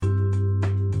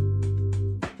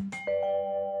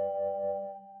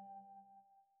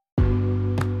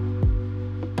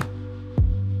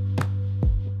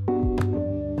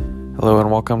Hello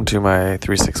and welcome to my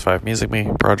 365 music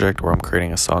making project where I'm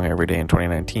creating a song every day in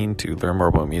 2019 to learn more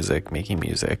about music, making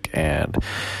music, and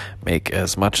make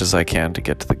as much as I can to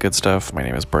get to the good stuff. My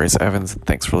name is Bryce Evans and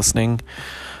thanks for listening.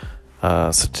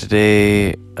 So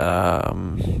today I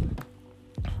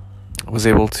was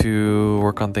able to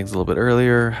work on things a little bit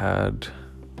earlier.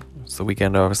 It's the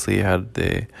weekend, obviously. Had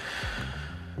the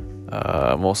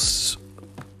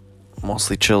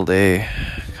mostly chill day,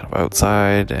 kind of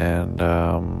outside, and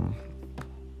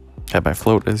had my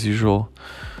float as usual,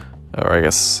 or I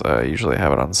guess usually I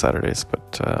have it on Saturdays,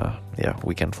 but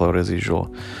weekend float as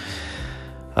usual.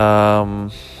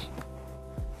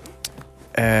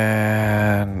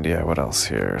 What else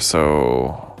here?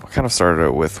 So I kind of started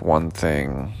out with one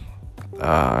thing.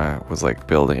 Was like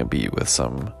building a beat with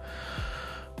some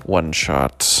one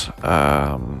shot.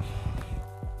 I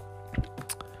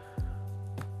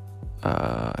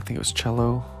think it was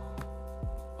cello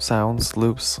sounds,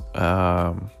 loops.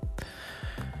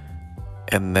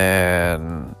 And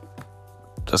then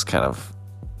just kind of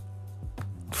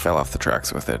fell off the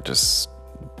tracks with it. Just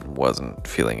wasn't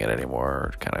feeling it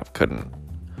anymore. Kind of couldn't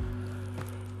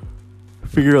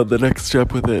figure out the next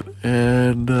step with it.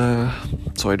 And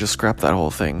so I just scrapped that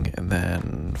whole thing and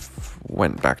then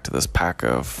went back to this pack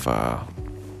of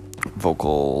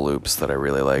vocal loops that I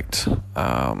really liked.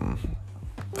 Found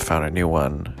a new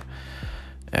one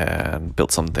and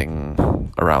built something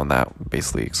around that,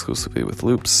 basically exclusively with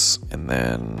loops, and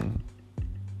then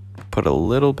put a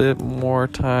little bit more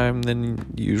time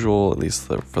than usual, at least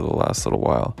for the last little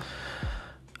while,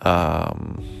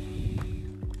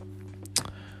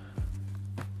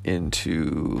 into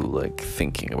like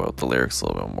thinking about the lyrics a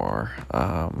little bit more,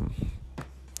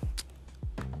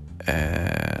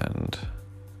 and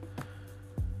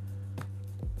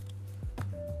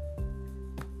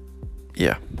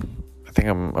yeah, I think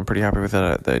I'm pretty happy with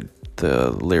that.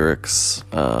 The lyrics,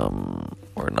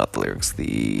 or not the lyrics,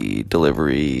 the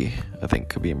delivery, I think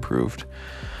could be improved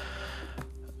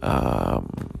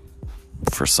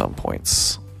for some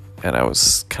points, and I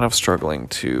was kind of struggling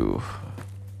to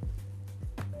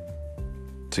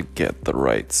get the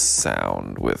right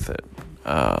sound with it.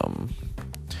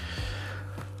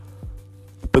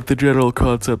 But the general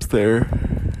concept's there,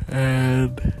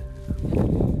 and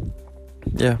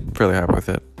yeah, fairly happy with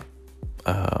it.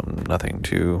 Nothing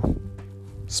too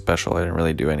special. I didn't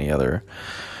really do any other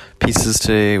pieces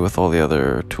today with all the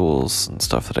other tools and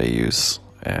stuff that I use,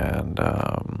 and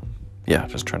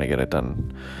just trying to get it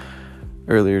done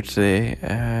earlier today,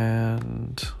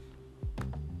 and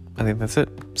I think that's it.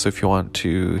 So if you want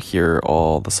to hear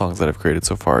all the songs that I've created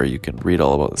so far, you can read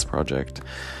all about this project,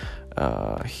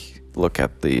 look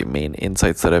at the main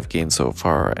insights that I've gained so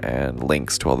far, and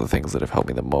links to all the things that have helped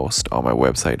me the most on my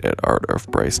website at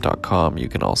artofbryce.com. You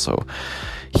can also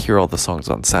hear all the songs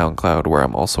on SoundCloud, where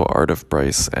I'm also Art of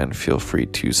Bryce, and feel free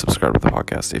to subscribe to the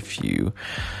podcast if you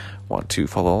want to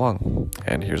follow along.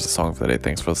 And here's the song for the day.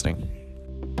 Thanks for listening.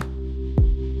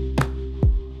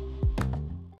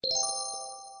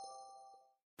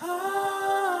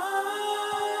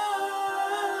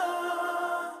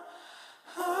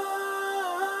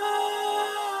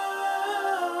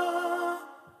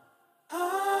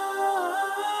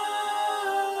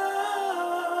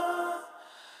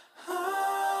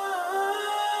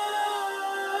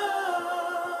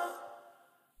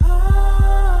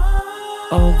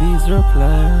 All these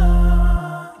replies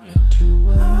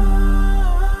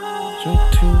straight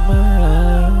to my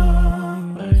eyes.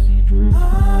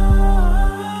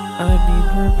 I need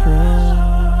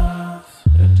reprise.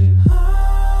 And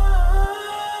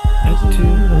to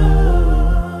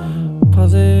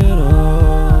pause it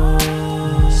all.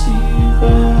 Receive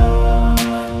all.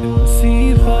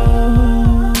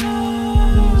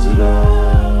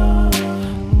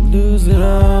 Lose it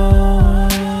all.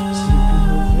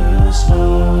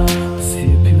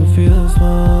 See people feel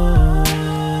small.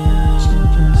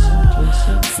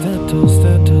 Stanto,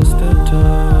 stanto, stanto.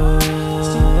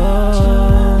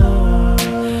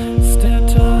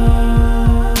 Stanto.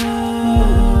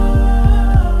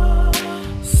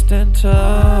 Stanto.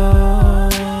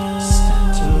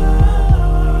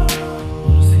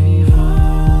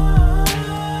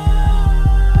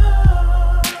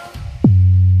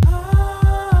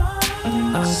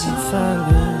 I was in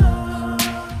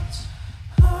silence.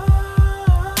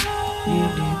 You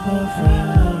need more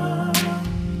friends.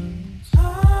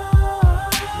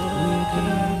 We need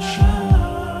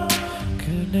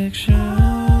connection.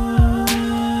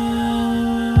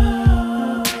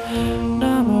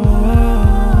 Number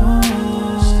one.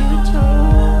 Stand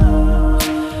tall.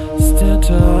 Stand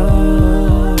tall.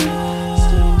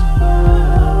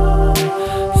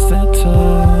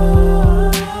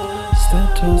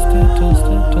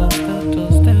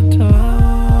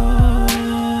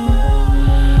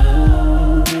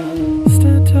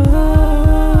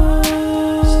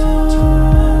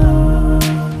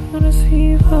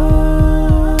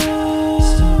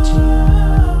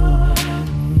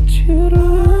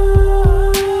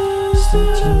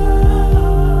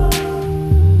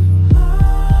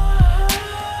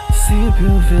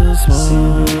 feel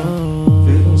small.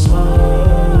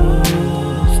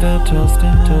 Stand tall,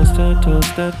 stand tall, stand tall,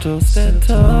 stand tall, stand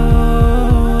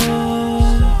tall.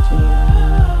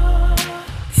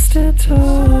 Stand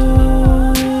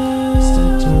tall.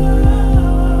 Stand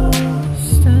tall.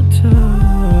 Stand tall.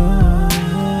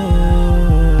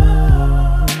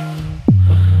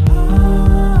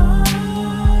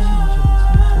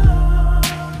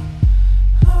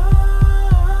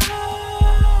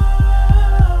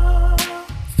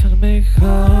 It's time to make a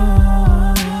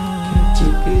call. Can't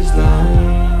take these lines.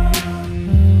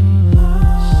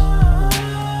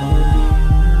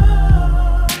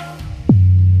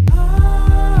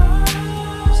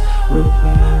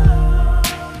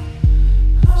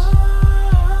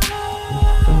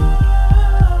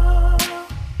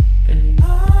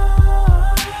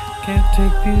 Can't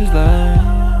take these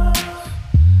lines.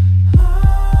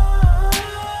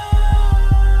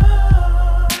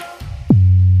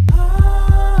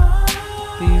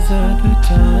 These are the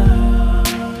times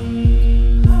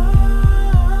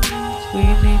we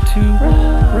need to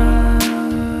rise.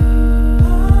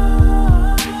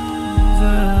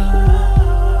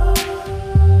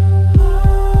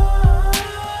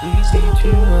 We need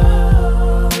to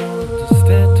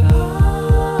stand tall,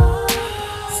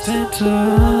 stand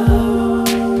tall,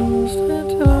 stand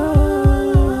tall,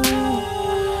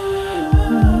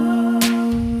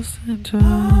 stand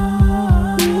tall.